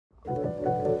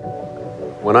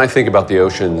When I think about the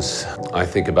oceans, I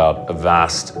think about a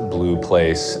vast blue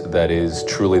place that is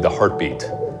truly the heartbeat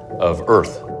of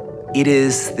Earth. It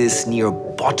is this near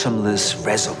bottomless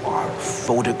reservoir of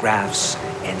photographs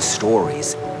and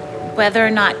stories. Whether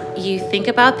or not you think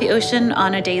about the ocean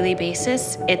on a daily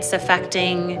basis, it's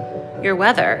affecting your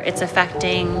weather, it's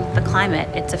affecting the climate,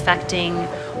 it's affecting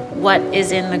what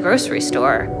is in the grocery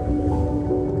store.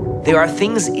 There are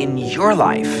things in your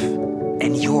life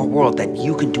and your world that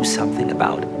you can do something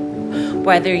about.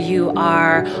 Whether you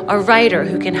are a writer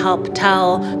who can help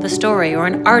tell the story or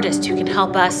an artist who can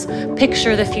help us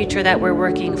picture the future that we're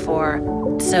working for.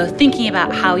 So thinking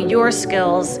about how your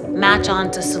skills match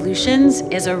onto solutions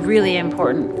is a really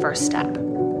important first step.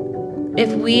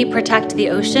 If we protect the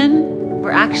ocean,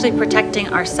 we're actually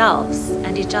protecting ourselves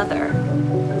and each other.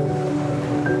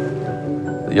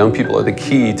 The young people are the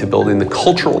key to building the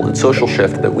cultural and social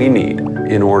shift that we need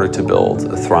in order to build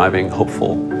a thriving,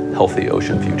 hopeful, healthy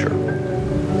ocean future.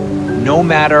 No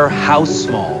matter how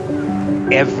small,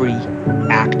 every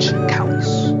act counts.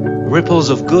 Ripples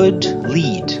of good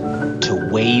lead to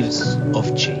waves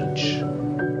of change.